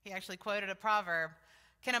 he actually quoted a proverb,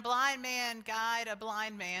 "Can a blind man guide a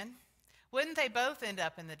blind man? Wouldn't they both end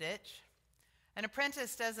up in the ditch? An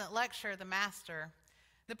apprentice doesn't lecture the master.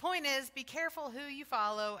 The point is, be careful who you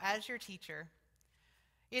follow as your teacher.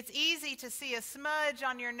 It's easy to see a smudge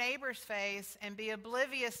on your neighbor's face and be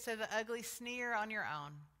oblivious to the ugly sneer on your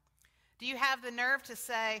own. Do you have the nerve to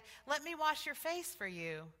say, "Let me wash your face for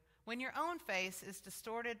you," when your own face is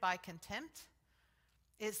distorted by contempt?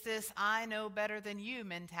 It's this "I know better than you"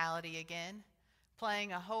 mentality again,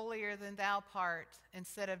 playing a holier than thou part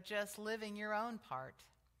instead of just living your own part.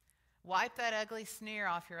 Wipe that ugly sneer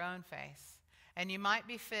off your own face, and you might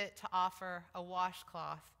be fit to offer a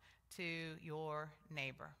washcloth to your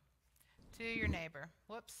neighbor. To your neighbor.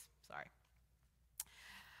 Whoops, sorry.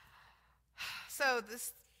 So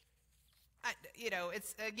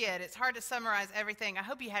it's hard to summarize everything. I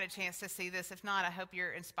hope you had a chance to see this. If not, I hope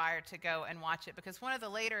you're inspired to go and watch it, because one of the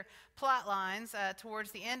later plot lines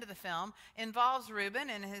towards the end of the film involves Reuben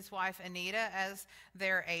and his wife Anita as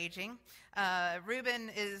they're aging. Reuben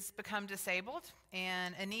is become disabled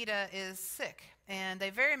and Anita is sick, and they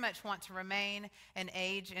very much want to remain and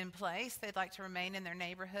age in place. They'd like to remain in their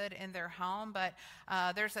neighborhood, in their home, but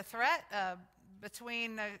there's a threat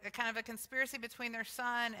between a kind of a conspiracy between their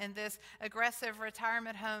son and this aggressive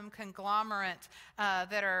retirement home conglomerate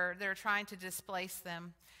that are trying to displace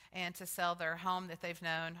them and to sell their home that they've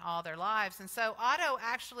known all their lives. And so Otto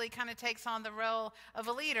actually kind of takes on the role of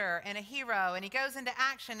a leader and a hero, and he goes into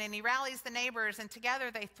action and he rallies the neighbors, and together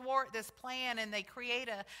they thwart this plan and they create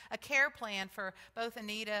a care plan for both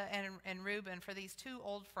Anita and Reuben, for these two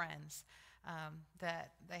old friends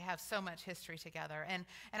that they have so much history together. And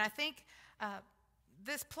I think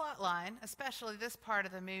this plot line, especially this part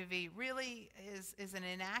of the movie, really is an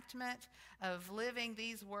enactment of living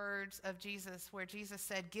these words of Jesus, where Jesus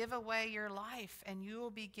said, "Give away your life and you will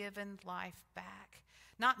be given life back."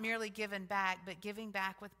 Not merely given back, but giving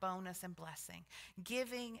back with bonus and blessing.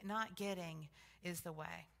 Giving, not getting, is the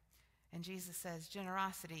way. And Jesus says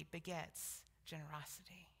generosity begets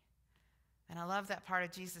generosity. And I love that part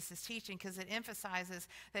of Jesus' teaching, because it emphasizes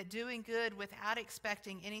that doing good without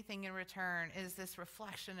expecting anything in return is this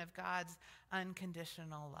reflection of God's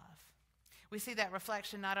unconditional love. We see that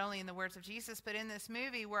reflection not only in the words of Jesus, but in this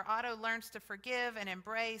movie, where Otto learns to forgive and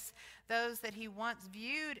embrace those that he once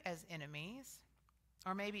viewed as enemies,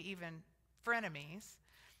 or maybe even frenemies.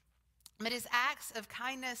 But his acts of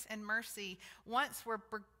kindness and mercy once were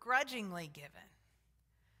begrudgingly given.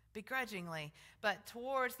 But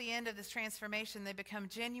towards the end of this transformation, they become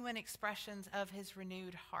genuine expressions of his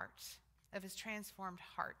renewed heart, of his transformed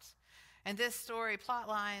heart. And this story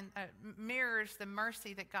plotline mirrors the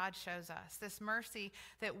mercy that God shows us, this mercy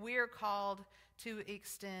that we're called to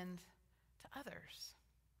extend to others.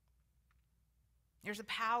 There's a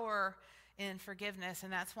power in forgiveness,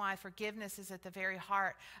 and that's why forgiveness is at the very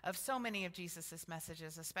heart of so many of Jesus'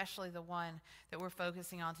 messages, especially the one that we're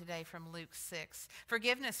focusing on today from Luke 6.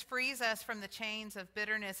 Forgiveness frees us from the chains of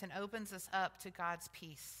bitterness and opens us up to God's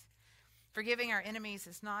peace. Forgiving our enemies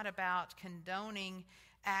is not about condoning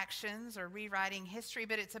actions or rewriting history,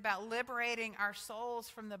 but it's about liberating our souls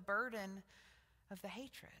from the burden of the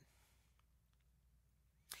hatred.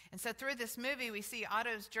 And so through this movie, we see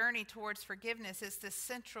Otto's journey towards forgiveness is this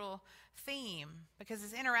central theme, because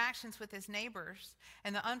his interactions with his neighbors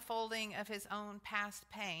and the unfolding of his own past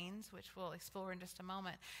pains, which we'll explore in just a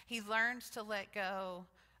moment, he learns to let go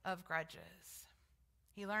of grudges.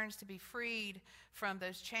 He learns to be freed from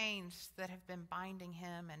those chains that have been binding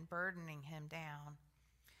him and burdening him down.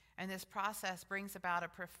 And this process brings about a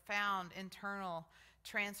profound internal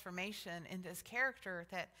transformation in this character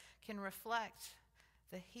that can reflect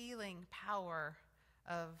the healing power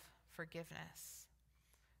of forgiveness.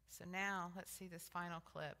 So now let's see this final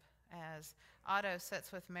clip as Otto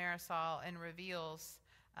sits with Marisol and reveals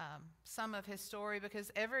some of his story,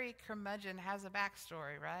 because every curmudgeon has a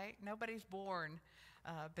backstory, right? Nobody's born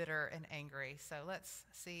bitter and angry. So let's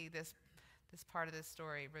see this part of this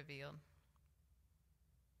story revealed.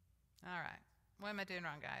 All right. What am I doing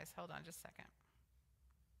wrong, guys? Hold on just a second.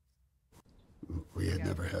 We had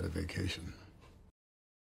never had a vacation.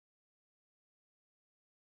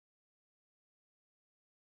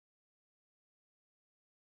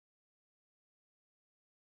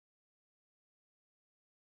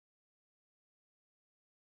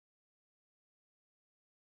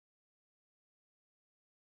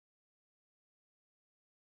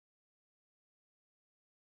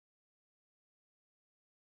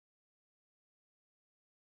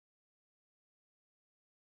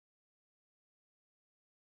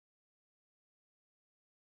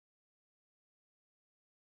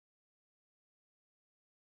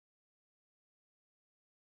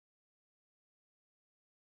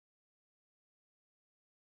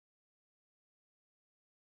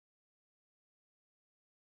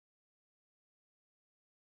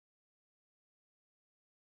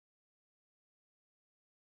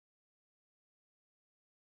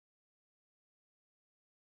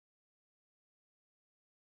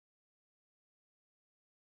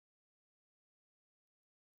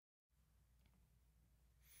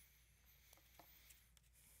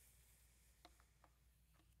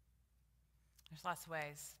 There's lots of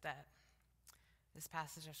ways that this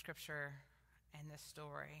passage of Scripture and this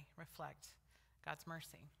story reflect God's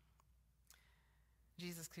mercy.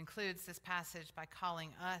 Jesus concludes this passage by calling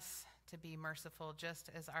us to be merciful just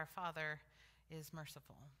as our Father is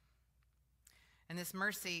merciful. And this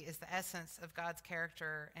mercy is the essence of God's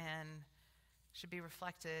character and should be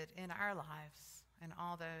reflected in our lives and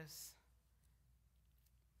all those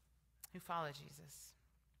who follow Jesus.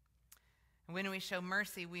 And when we show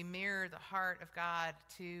mercy, we mirror the heart of God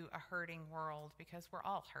to a hurting world because we're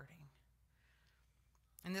all hurting.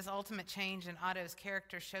 And this ultimate change in Otto's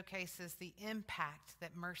character showcases the impact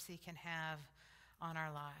that mercy can have on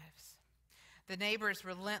our lives. The neighbor's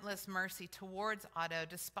relentless mercy towards Otto,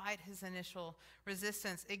 despite his initial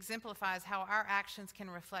resistance, exemplifies how our actions can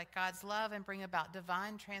reflect God's love and bring about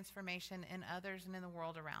divine transformation in others and in the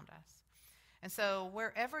world around us. And so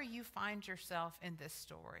wherever you find yourself in this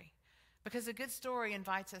story, because a good story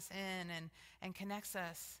invites us in and connects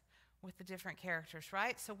us with the different characters,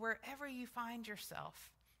 right? So wherever you find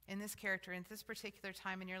yourself in this character, in this particular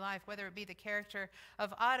time in your life, whether it be the character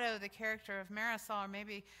of Otto, the character of Marisol, or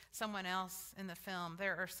maybe someone else in the film,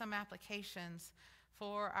 there are some applications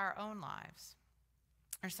for our own lives.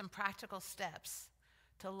 There's some practical steps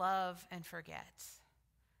to love and forget.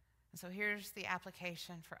 And so here's the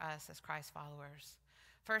application for us as Christ followers.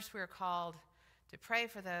 First, we are called to pray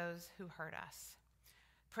for those who hurt us.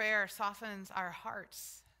 Prayer softens our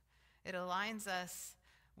hearts. It aligns us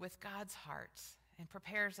with God's heart and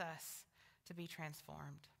prepares us to be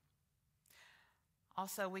transformed.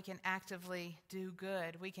 Also, we can actively do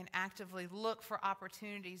good. We can actively look for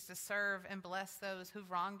opportunities to serve and bless those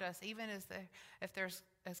who've wronged us, even if they're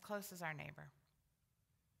as close as our neighbor.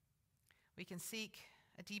 We can seek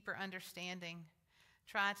a deeper understanding,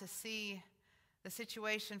 try to see the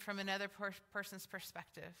situation from another person's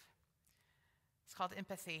perspective. It's called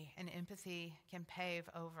empathy, and empathy can pave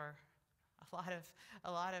over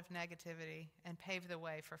a lot of negativity and pave the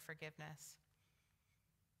way for forgiveness.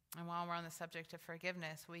 And while we're on the subject of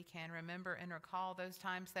forgiveness, we can remember and recall those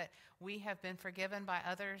times that we have been forgiven by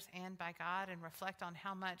others and by God, and reflect on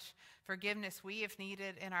how much forgiveness we have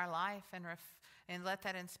needed in our life, and let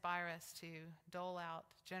that inspire us to dole out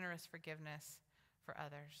generous forgiveness for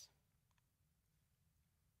others.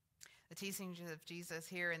 The teachings of Jesus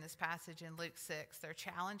here in this passage in Luke 6, they're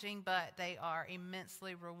challenging, but they are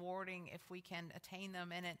immensely rewarding if we can attain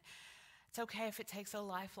them. And it's okay if it takes a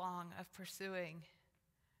lifelong of pursuing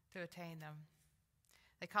to attain them.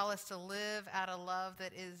 They call us to live out a love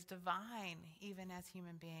that is divine, even as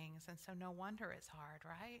human beings. And so no wonder it's hard,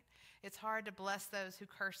 right? It's hard to bless those who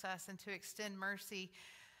curse us and to extend mercy,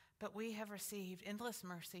 but we have received endless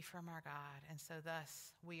mercy from our God, and so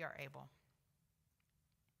thus we are able.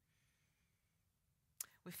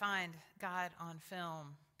 We find God on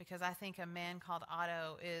film because I think A Man Called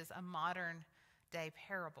Otto is a modern day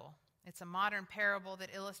parable. It's a modern parable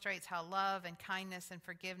that illustrates how love and kindness and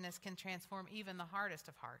forgiveness can transform even the hardest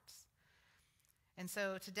of hearts. And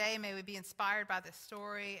so today, may we be inspired by this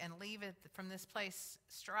story and leave it from this place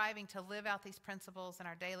striving to live out these principles in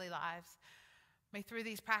our daily lives. May through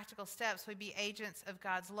these practical steps we be agents of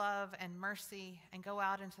God's love and mercy and go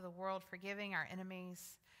out into the world forgiving our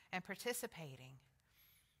enemies and participating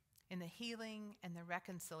in the healing and the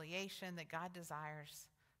reconciliation that God desires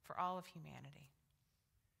for all of humanity.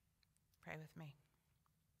 Pray with me.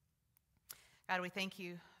 God, we thank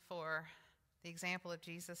you for the example of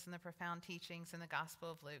Jesus and the profound teachings in the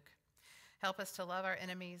Gospel of Luke. Help us to love our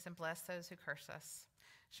enemies and bless those who curse us.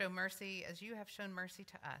 Show mercy as you have shown mercy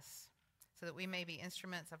to us, so that we may be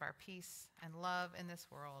instruments of our peace and love in this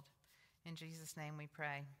world. In Jesus' name we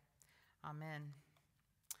pray. Amen.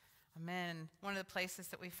 Amen. One of the places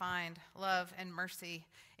that we find love and mercy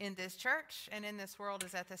in this church and in this world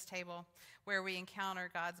is at this table where we encounter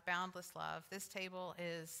God's boundless love. This table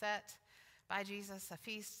is set by Jesus. A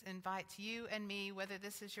feast invites you and me, whether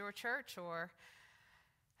this is your church or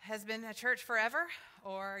has been a church forever,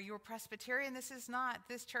 or you're Presbyterian. This is not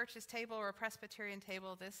this church's table or a Presbyterian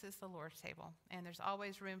table. This is the Lord's table, and there's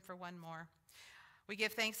always room for one more. We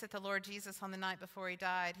give thanks that the Lord Jesus, on the night before he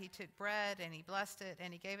died, he took bread and he blessed it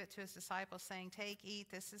and he gave it to his disciples, saying, "Take, eat,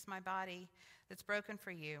 this is my body that's broken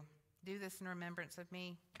for you. Do this in remembrance of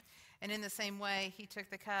me." And in the same way, he took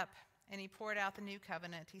the cup and he poured out the new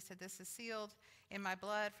covenant. He said, "This is sealed in my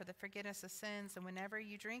blood for the forgiveness of sins, and whenever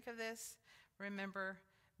you drink of this, remember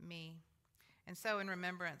me." And so in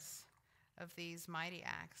remembrance of these mighty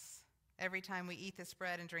acts, every time we eat this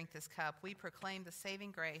bread and drink this cup, we proclaim the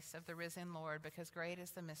saving grace of the risen Lord, because great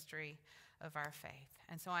is the mystery of our faith.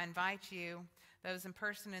 And so I invite you, those in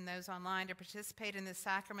person and those online, to participate in this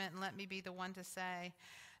sacrament, and let me be the one to say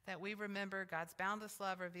that we remember God's boundless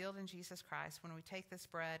love revealed in Jesus Christ when we take this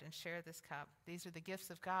bread and share this cup. These are the gifts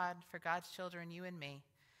of God for God's children, you and me.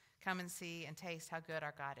 Come and see and taste how good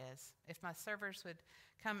our God is. If my servers would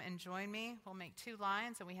come and join me, we'll make 2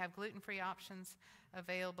 lines, and we have gluten-free options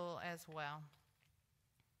available as well.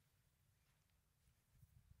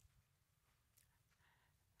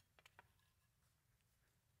 Okay.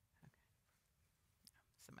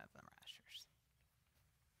 Some of them are ushers.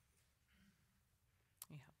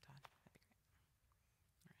 You help, Todd. That'd be great.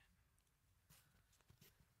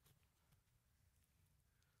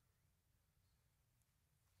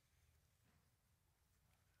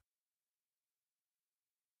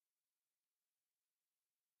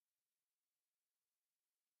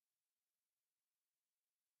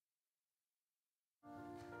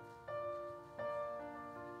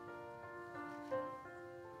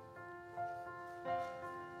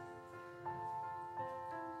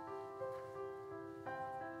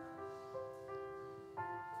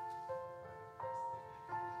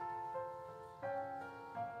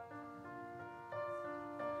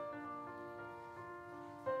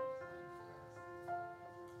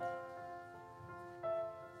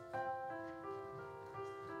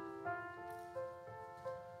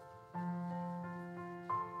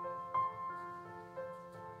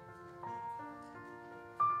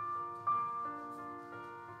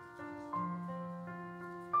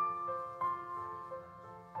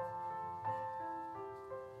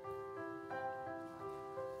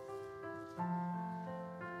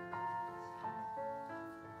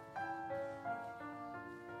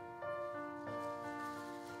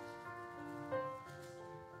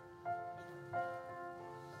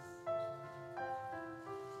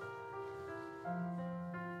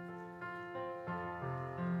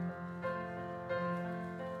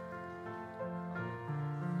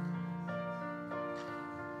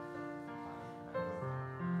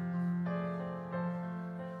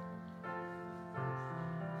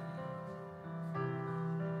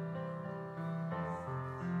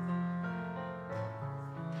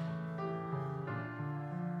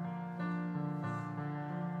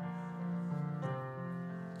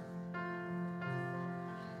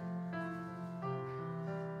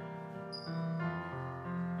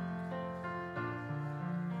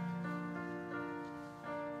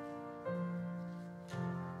 All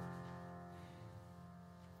right.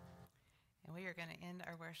 And we are going to end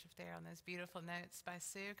our worship there on those beautiful notes by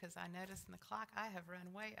Sue, because I noticed in the clock I have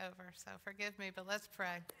run way over, so forgive me, but let's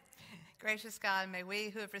pray. Gracious God, may we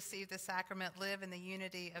who have received the sacrament live in the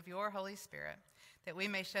unity of your Holy Spirit, that we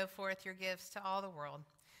may show forth your gifts to all the world.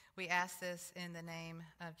 We ask this in the name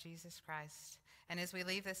of Jesus Christ. And as we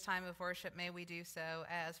leave this time of worship, may we do so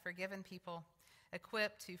as forgiven people,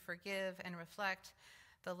 equipped to forgive and reflect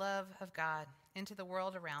the love of God into the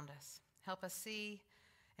world around us. Help us see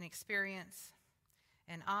and experience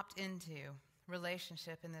and opt into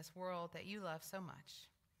relationship in this world that you love so much.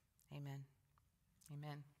 Amen.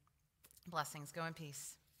 Amen. Blessings. Go in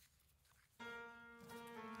peace.